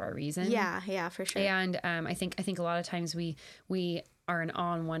given for a reason. Yeah, for sure. And I think a lot of times we are in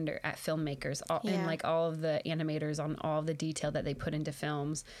awe and wonder at filmmakers and like all of the animators on all of the detail that they put into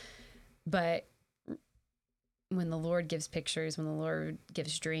films. But when the Lord gives pictures, when the Lord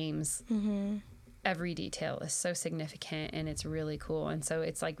gives dreams, every detail is so significant and it's really cool. And so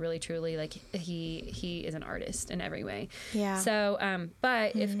it's like really truly like he is an artist in every way. Yeah. So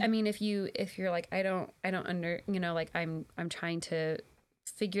but if you're like I don't like I'm trying to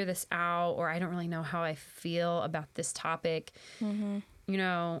figure this out, or I don't really know how I feel about this topic, something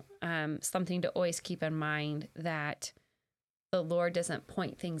to always keep in mind that the Lord doesn't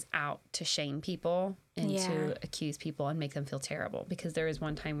point things out to shame people and to accuse people and make them feel terrible. Because there was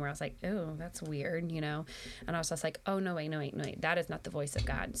one time where I was like, oh, that's weird, and I was just like, oh, no, wait, that is not the voice of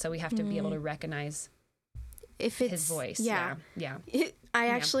God. So we have to be able to recognize if it's his voice. Yeah. I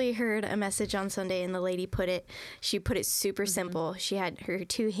actually heard a message on Sunday, and the lady put it super simple. She had her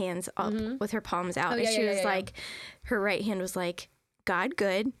two hands up with her palms out, and she was like, her right hand was like, God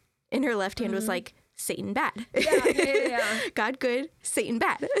good, and her left hand was like, Satan bad. God good, Satan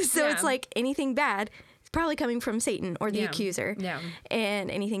bad. So it's like anything bad is probably coming from Satan or the accuser. Yeah. And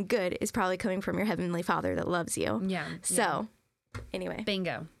anything good is probably coming from your heavenly Father that loves you. Yeah. So anyway.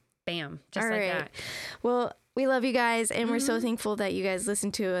 Bingo. Bam. Just all like right. that. Well, we love you guys, and we're so thankful that you guys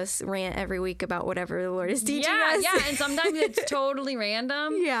listen to us rant every week about whatever the Lord is teaching us. Yeah, and sometimes it's totally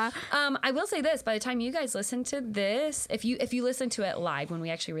random. Yeah. I will say this, by the time you guys listen to this, if you listen to it live when we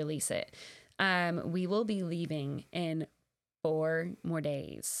actually release it, we will be leaving in 4 more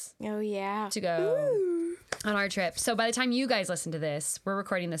days. Oh, yeah. To go on our trip. So by the time you guys listen to this, we're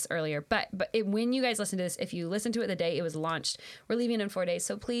recording this earlier, but when you guys listen to this, if you listen to it the day it was launched, we're leaving in 4 days.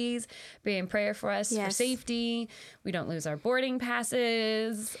 So please be in prayer for us for safety. We don't lose our boarding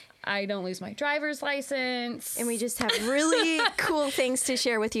passes. I don't lose my driver's license. And we just have really cool things to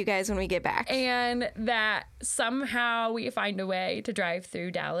share with you guys when we get back. And that somehow we find a way to drive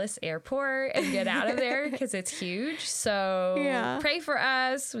through Dallas Airport and get out of there because it's huge. So pray for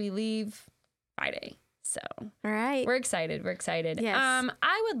us. We leave Friday. So, all right. We're excited. Yes.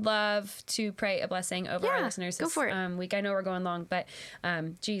 I would love to pray a blessing over our listeners this week. I know we're going long, but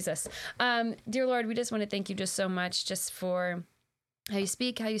Jesus. Dear Lord, we just want to thank you just so much just for how you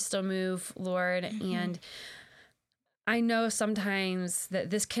speak, how you still move, Lord. And I know sometimes that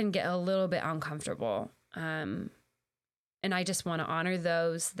this can get a little bit uncomfortable. And I just want to honor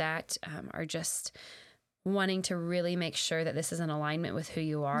those that are just wanting to really make sure that this is in alignment with who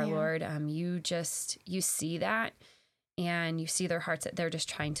you are, Lord. You see that, and you see their hearts that they're just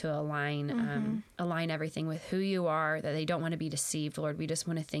trying to align everything with who you are, that they don't want to be deceived, Lord. We just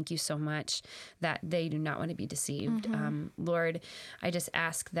want to thank you so much that they do not want to be deceived. Lord, I just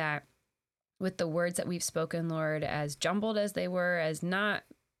ask that with the words that we've spoken, Lord, as jumbled as they were, as not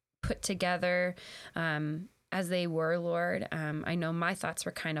put together, as they were, Lord. I know my thoughts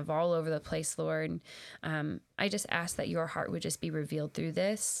were kind of all over the place, Lord. I just ask that your heart would just be revealed through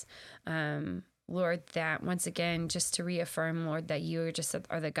this. Lord, that once again, just to reaffirm, Lord, that you are just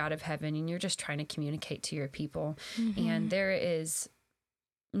are the God of heaven and you're just trying to communicate to your people. And there is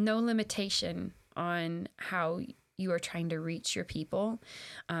no limitation on how you are trying to reach your people.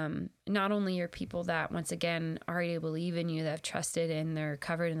 Not only your people that, once again, already believe in you, that have trusted and they're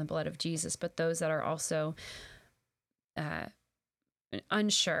covered in the blood of Jesus, but those that are also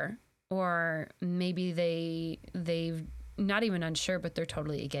unsure, or maybe they've not even unsure, but they're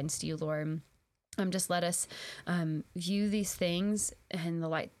totally against you, Lord. Just let us view these things in the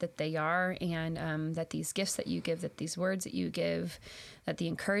light that they are, and that these gifts that you give, that these words that you give, that the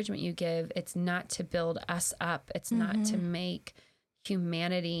encouragement you give, it's not to build us up. It's not to make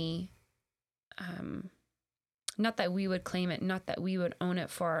humanity, not that we would claim it, not that we would own it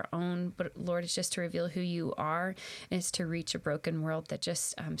for our own, but Lord, it's just to reveal who you are, and it's to reach a broken world that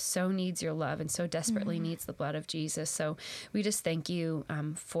just so needs your love and so desperately needs the blood of Jesus. So we just thank you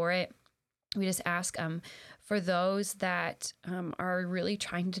for it. We just ask for those that are really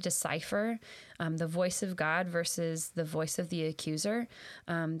trying to decipher the voice of God versus the voice of the accuser,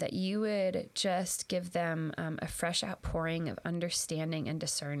 that you would just give them a fresh outpouring of understanding and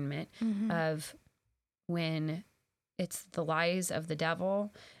discernment of when it's the lies of the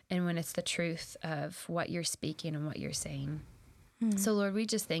devil and when it's the truth of what you're speaking and what you're saying. So, Lord, we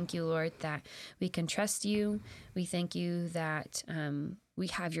just thank you, Lord, that we can trust you. We thank you that we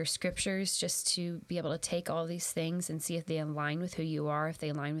have your scriptures just to be able to take all these things and see if they align with who you are, if they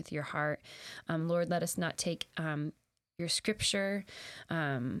align with your heart. Lord, let us not take your scripture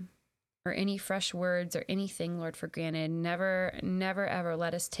or any fresh words or anything, Lord, for granted. Never, ever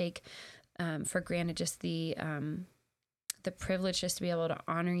let us take for granted just the privilege just to be able to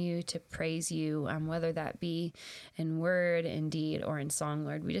honor you, to praise you, whether that be in word, in deed, or in song,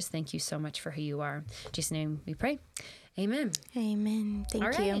 Lord. We just thank you so much for who you are. In Jesus' name we pray. Amen. Amen.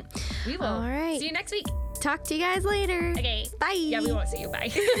 Thank you. We will. All right. See you next week. Talk to you guys later. Okay. Bye. Yeah, we won't see you.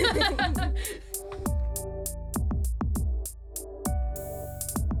 Bye.